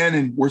breakfast, man,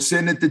 and we're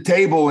sitting at the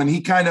table, and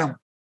he kind of,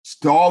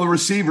 to all the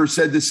receivers,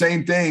 said the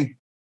same thing.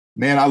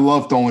 Man, I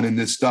love throwing in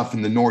this stuff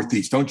in the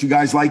Northeast. Don't you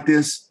guys like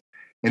this?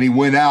 And he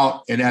went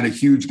out and had a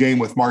huge game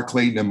with Mark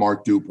Clayton and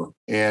Mark Duper.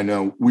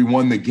 And we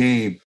won the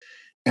game.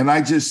 And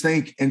I just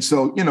think, and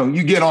so,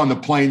 you get on the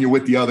plane, you're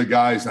with the other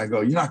guys, and I go,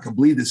 you're not going to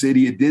believe this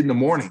idiot did in the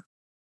morning.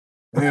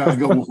 And I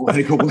go, what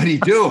did he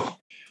do?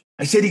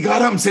 I said, he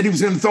got up and said he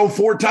was going to throw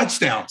 4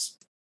 touchdowns,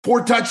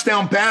 4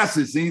 touchdown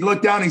passes. And he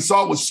looked down and he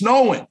saw it was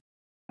snowing.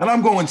 And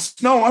I'm going,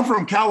 snow? I'm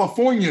from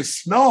California,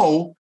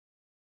 snow.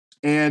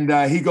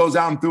 And he goes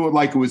out and threw it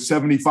like it was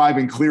 75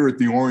 and clear at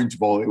the Orange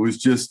Bowl. It was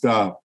just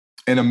an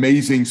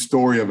amazing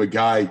story of a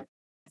guy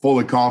full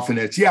of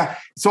confidence. Yeah.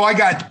 So I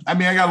got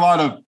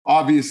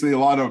obviously a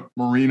lot of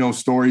Marino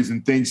stories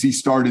and things he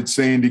started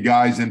saying to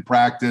guys in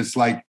practice,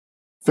 like,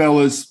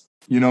 fellas,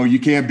 you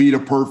can't beat a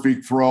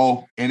perfect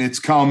throw, and it's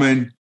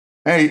coming.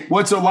 Hey,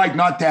 what's it like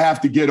not to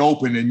have to get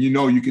open and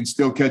you can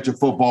still catch a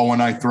football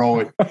when I throw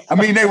it? I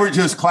mean, they were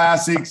just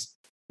classics.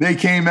 They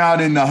came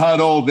out in the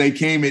huddle. They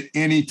came at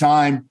any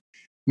time.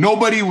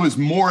 Nobody was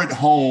more at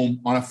home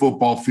on a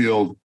football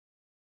field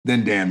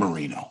than Dan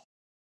Marino.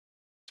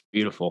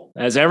 Beautiful.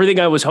 As everything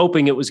I was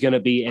hoping it was going to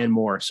be and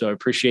more. So I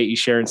appreciate you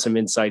sharing some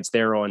insights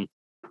there on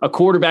a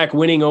quarterback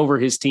winning over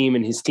his team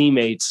and his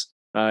teammates.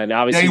 And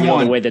obviously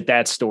the way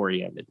that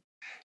story ended.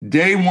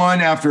 Day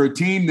one, after a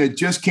team that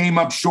just came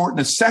up short in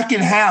the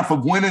second half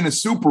of winning a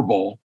Super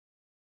Bowl,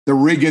 the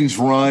Riggins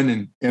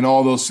run and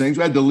all those things.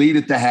 We had the lead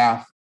at the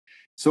half.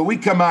 So we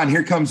come out, and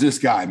here comes this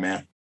guy,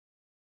 man.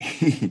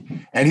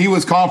 And he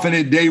was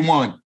confident day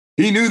one.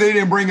 He knew they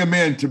didn't bring him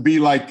in to be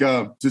like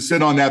to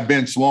sit on that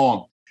bench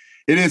long.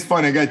 It is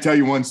funny. I got to tell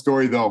you one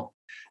story, though.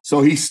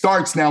 So he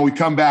starts now. We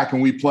come back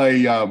and we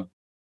play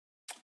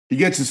He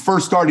gets his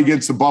first start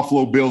against the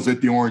Buffalo Bills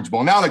at the Orange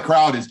Bowl. Now the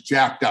crowd is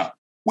jacked up.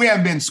 We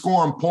haven't been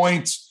scoring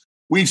points.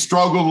 We've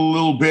struggled a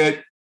little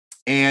bit.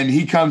 And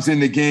he comes in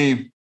the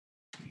game.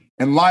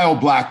 And Lyle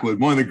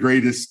Blackwood, one of the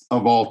greatest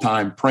of all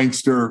time,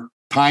 prankster,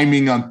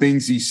 timing on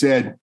things he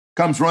said,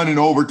 comes running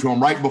over to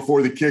him right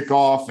before the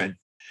kickoff. And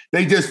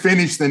they just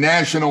finished the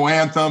national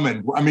anthem.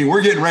 And, I mean,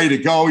 we're getting ready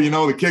to go,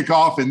 the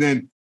kickoff. And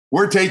then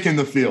we're taking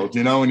the field,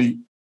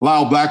 and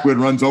Lyle Blackwood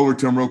runs over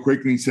to him real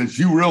quick and he says,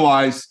 you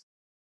realize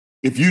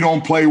if you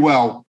don't play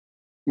well,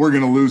 we're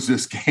going to lose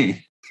this game.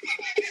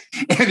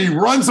 And he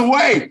runs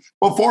away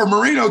before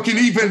Marino can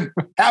even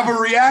have a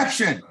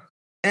reaction.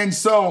 And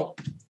so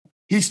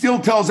he still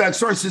tells that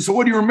story. He says, so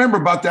what do you remember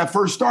about that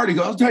first start? He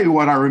goes, I'll tell you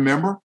what I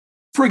remember.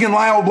 Friggin'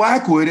 Lyle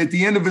Blackwood at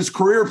the end of his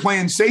career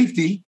playing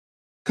safety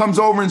comes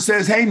over and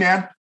says, hey,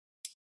 man,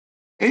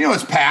 and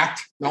it's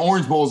packed. The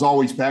Orange Bowl is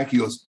always packed. He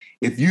goes,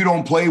 if you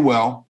don't play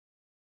well,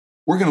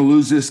 we're going to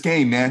lose this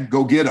game, man.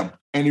 Go get him.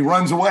 And he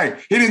runs away.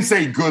 He didn't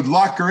say good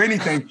luck or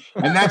anything.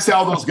 And that's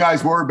how those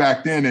guys were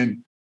back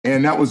then.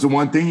 And that was the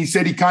one thing. He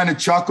said he kind of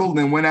chuckled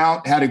and went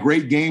out, had a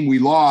great game. We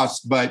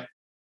lost, but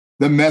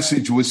the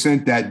message was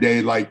sent that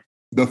day, like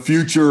the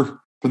future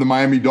for the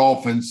Miami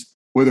Dolphins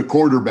with a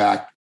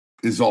quarterback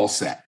is all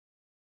set.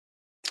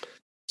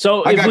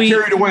 So I got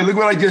carried away. Look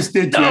what I just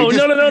did to you.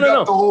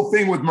 No. The whole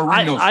thing with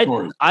Marino's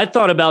story. I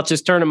thought about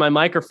just turning my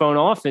microphone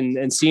off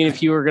and seeing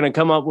if you were going to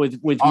come up with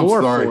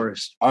more for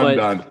us. I'm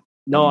done.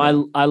 No,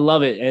 I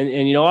love it.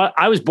 And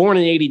I was born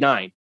in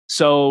 89.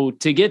 So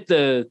to get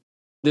the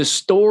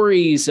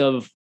stories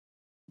of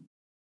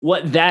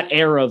what that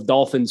era of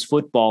Dolphins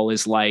football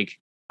is like,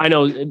 I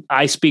know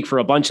I speak for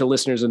a bunch of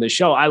listeners on this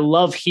show. I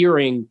love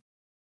hearing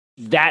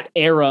that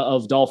era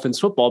of Dolphins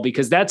football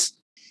because that's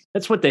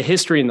what the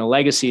history and the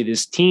legacy of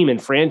this team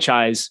and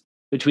franchise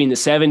between the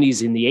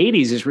 70s and the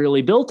 80s is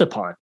really built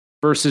upon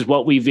versus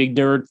what we've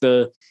ignored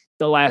the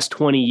last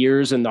 20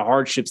 years and the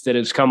hardships that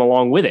has come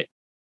along with it.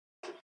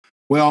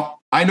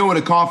 Well, I know what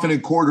a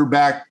confident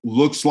quarterback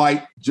looks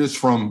like just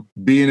from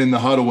being in the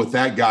huddle with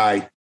that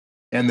guy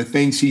and the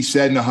things he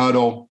said in the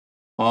huddle.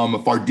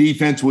 If our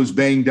defense was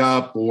banged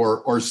up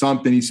or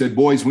something, he said,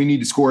 boys, we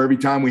need to score every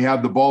time we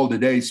have the ball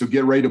today. So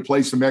get ready to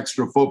play some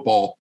extra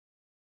football.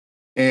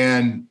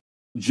 And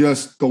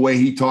just the way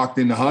he talked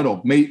in the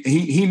huddle,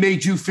 he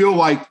made you feel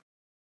like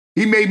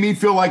he made me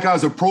feel like I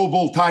was a Pro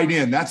Bowl tight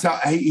end. That's how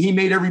he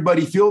made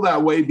everybody feel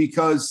that way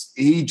because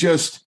he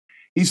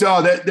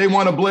saw that they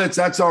want to blitz.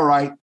 That's all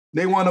right.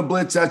 They want to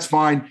blitz. That's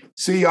fine.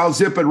 See, I'll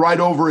zip it right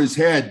over his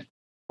head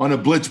on a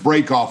blitz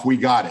breakoff. We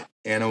got it.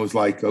 And I was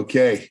like,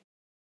 okay,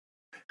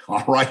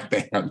 all right,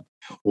 man.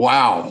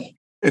 Wow.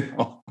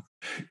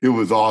 It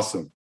was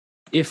awesome.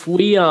 If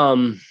we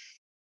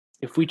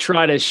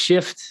try to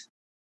shift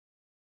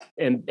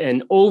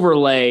and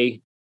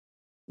overlay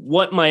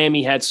what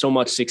Miami had so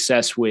much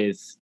success with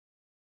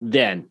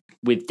then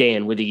with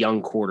Dan, with a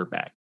young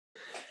quarterback,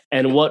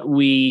 and what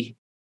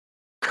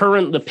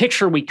the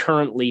picture we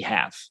currently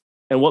have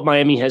and what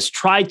Miami has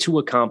tried to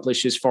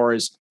accomplish as far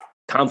as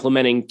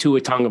complementing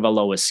Tua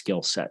Tagovailoa's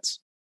skill sets.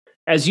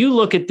 As you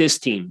look at this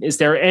team, is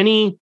there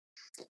any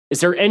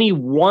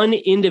one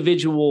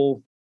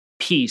individual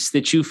piece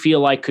that you feel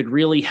like could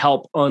really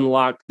help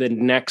unlock the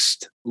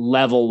next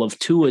level of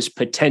Tua's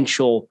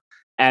potential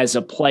as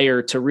a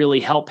player to really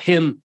help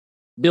him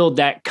build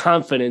that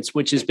confidence,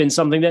 which has been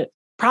something that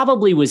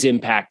probably was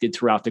impacted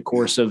throughout the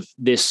course of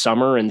this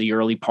summer and the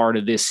early part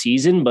of this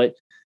season. But,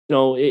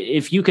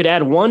 if you could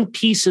add one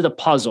piece of the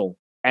puzzle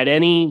at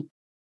any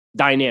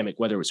dynamic,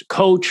 whether it was a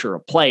coach or a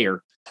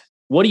player,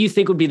 what do you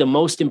think would be the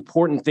most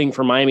important thing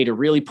for Miami to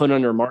really put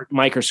under a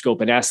microscope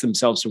and ask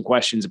themselves some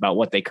questions about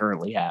what they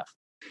currently have?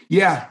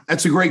 Yeah,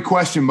 that's a great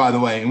question, by the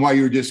way. And while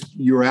you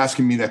were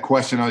asking me that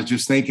question, I was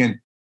just thinking,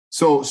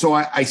 so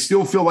I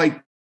still feel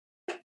like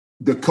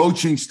the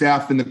coaching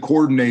staff and the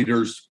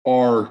coordinators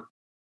are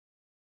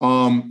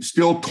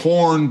still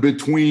torn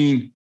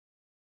between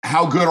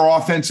how good our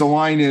offensive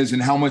line is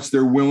and how much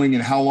they're willing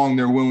and how long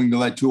they're willing to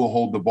let Tua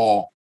hold the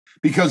ball.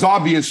 Because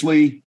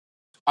obviously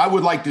I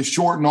would like to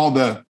shorten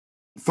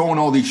throwing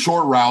all these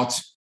short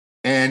routes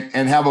and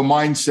have a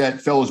mindset,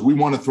 fellas, we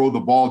want to throw the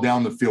ball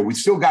down the field. We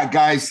still got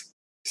guys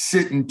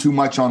sitting too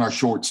much on our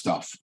short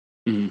stuff.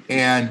 Mm-hmm.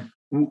 And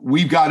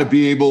we've got to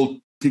be able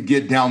to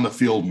get down the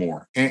field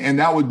more. And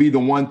that would be the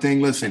one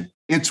thing. Listen,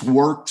 it's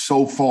worked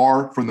so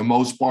far for the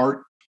most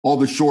part, all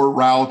the short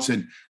routes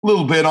and a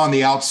little bit on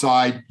the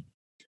outside.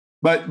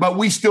 But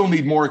we still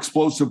need more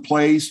explosive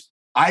plays.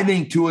 I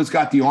think Tua's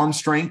got the arm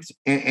strength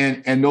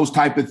and those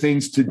type of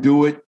things to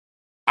do it.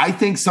 I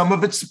think some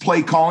of it's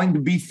play calling, to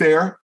be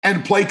fair,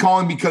 and play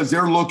calling because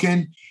they're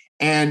looking.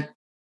 And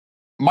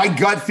my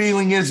gut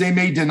feeling is they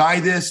may deny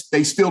this.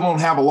 They still don't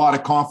have a lot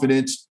of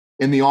confidence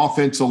in the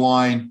offensive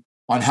line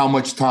on how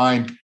much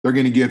time they're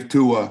going to give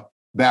Tua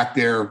back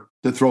there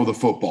to throw the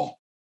football.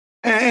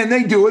 And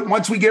they do it.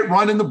 Once we get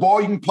running the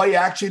ball, you can play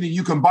action and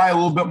you can buy a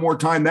little bit more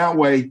time that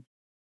way.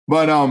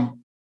 But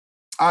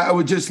I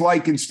would just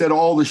like, instead of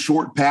all the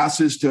short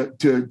passes,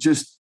 to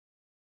just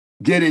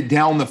get it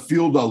down the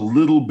field a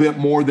little bit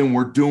more than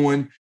we're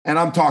doing. And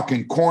I'm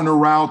talking corner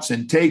routes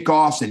and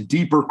takeoffs and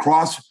deeper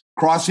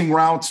crossing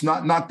routes,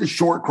 not the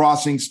short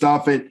crossing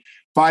stuff at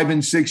 5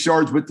 and 6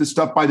 yards, but the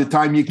stuff by the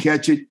time you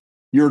catch it,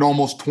 you're at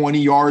almost 20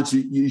 yards.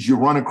 As you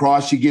run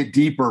across, you get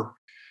deeper.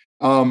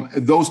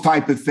 Those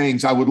type of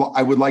things. I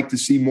would like to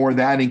see more of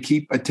that, and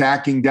keep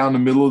attacking down the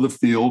middle of the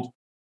field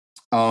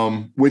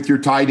with your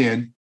tight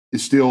end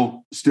is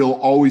still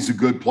always a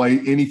good play.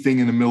 Anything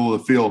in the middle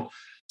of the field.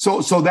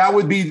 So that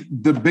would be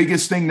the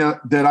biggest thing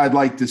that I'd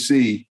like to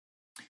see.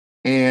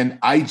 And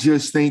I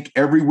just think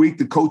every week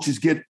the coaches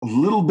get a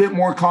little bit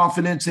more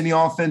confidence in the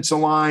offensive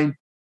line,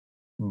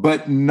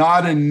 but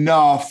not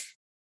enough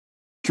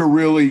to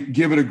really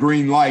give it a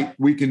green light.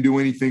 We can do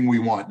anything we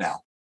want now.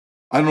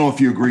 I don't know if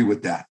you agree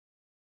with that.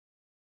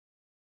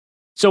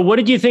 So what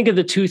did you think of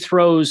the two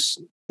throws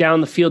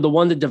down the field, the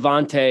one to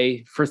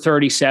Devontae for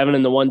 37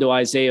 and the one to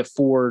Isaiah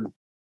Ford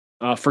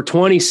for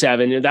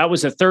 27? That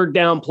was a third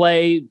down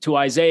play to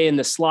Isaiah in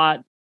the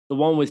slot. The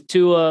one with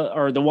Tua,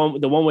 or the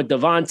one with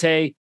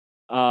Devontae,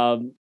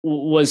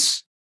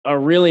 was a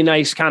really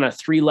nice kind of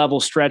 3-level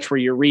stretch where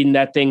you're reading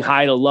that thing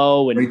high to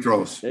low, and great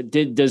throws.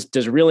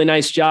 Does a really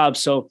nice job.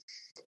 So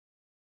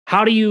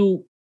how do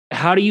you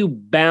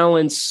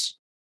balance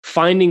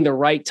finding the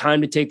right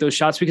time to take those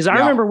shots? Because I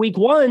remember week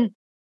 1,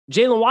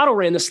 Jalen Waddle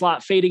ran the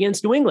slot fade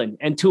against New England,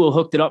 and Tua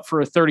hooked it up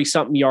for a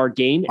 30-something yard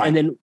gain. Right. And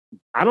then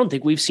I don't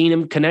think we've seen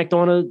him connect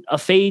on a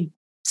fade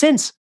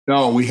since.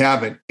 No, we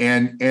haven't.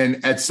 And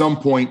at some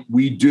point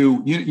we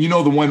do. You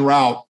know, the one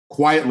route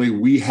quietly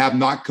we have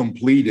not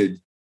completed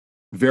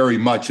very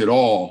much at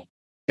all.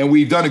 And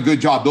we've done a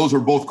good job. Those are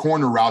both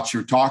corner routes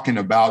you're talking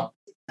about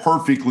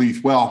perfectly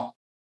well,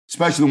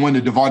 especially the one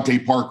that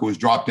Devontae Parker was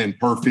dropped in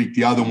perfect.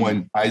 The other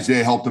one,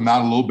 Isaiah helped him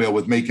out a little bit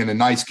with making a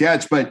nice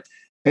catch. But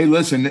hey,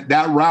 listen,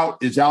 that route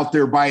is out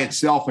there by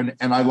itself, and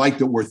I like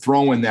that we're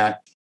throwing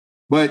that.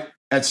 But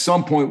at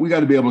some point, we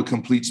got to be able to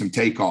complete some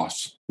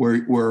takeoffs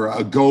where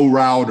a go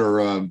route,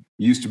 or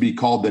used to be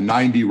called the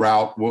 90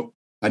 route,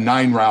 a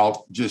 9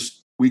 route,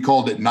 just we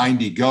called it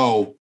 90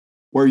 go,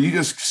 where you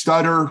just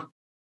stutter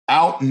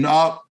out and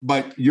up,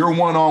 but you're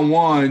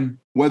one-on-one,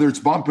 whether it's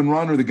bump and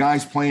run or the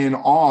guy's playing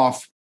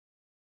off,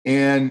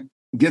 and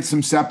get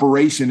some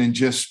separation and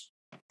just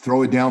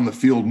throw it down the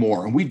field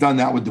more. And we've done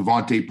that with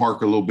Devontae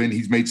Parker a little bit.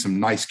 He's made some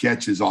nice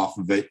catches off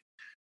of it.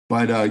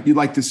 But you'd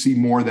like to see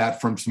more of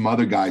that from some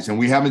other guys. And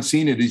we haven't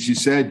seen it, as you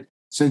said,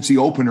 since the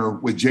opener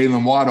with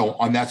Jalen Waddle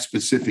on that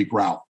specific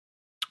route.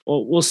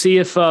 Well, we'll see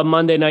if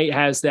Monday night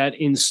has that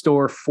in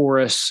store for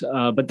us.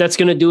 But that's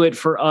going to do it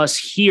for us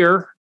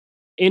here,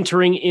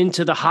 entering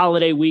into the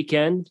holiday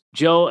weekend.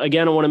 Joe,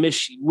 again, I want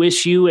to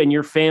wish you and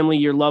your family,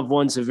 your loved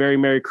ones, a very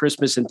Merry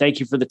Christmas. And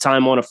thank you for the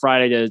time on a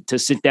Friday to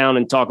sit down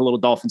and talk a little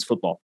Dolphins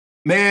football.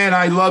 Man,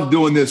 I love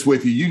doing this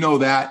with you. You know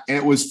that. And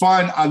it was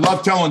fun. I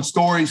love telling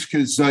stories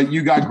because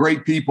you got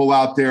great people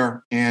out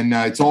there, and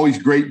it's always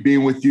great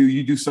being with you.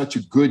 You do such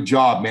a good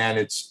job, man.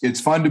 It's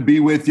fun to be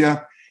with you,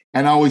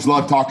 and I always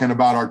love talking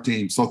about our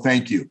team. So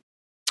thank you.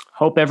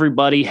 Hope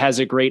everybody has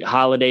a great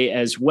holiday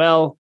as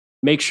well.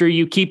 Make sure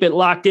you keep it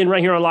locked in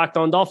right here on Locked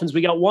On Dolphins. We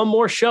got one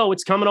more show.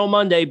 It's coming on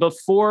Monday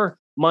before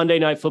Monday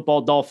Night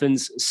Football,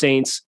 Dolphins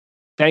Saints.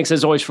 Thanks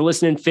as always for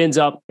listening. Fins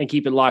up, and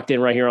keep it locked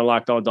in right here on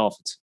Locked On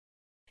Dolphins.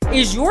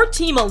 Is your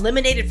team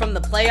eliminated from the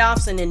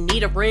playoffs and in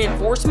need of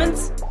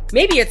reinforcements?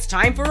 Maybe it's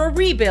time for a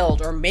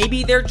rebuild, or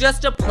maybe they're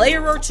just a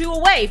player or two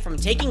away from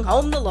taking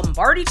home the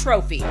Lombardi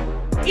Trophy.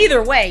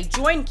 Either way,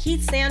 join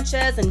Keith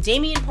Sanchez and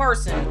Damian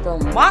Parson for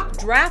Mock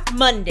Draft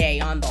Monday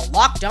on the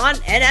Locked On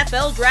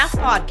NFL Draft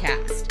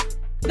Podcast.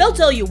 They'll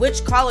tell you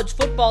which college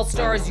football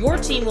stars your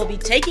team will be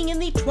taking in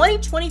the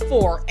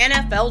 2024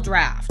 NFL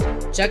Draft.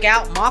 Check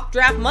out Mock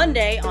Draft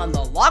Monday on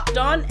the Locked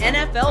On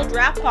NFL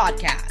Draft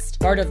Podcast,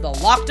 part of the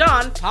Locked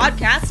On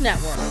Podcast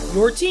Network,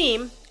 your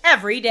team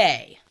every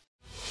day.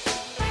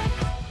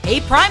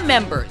 Hey, Prime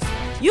members,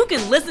 you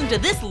can listen to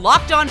this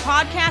Locked On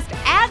podcast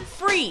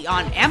ad-free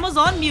on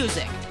Amazon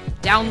Music.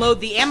 Download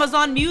the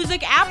Amazon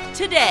Music app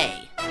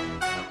today.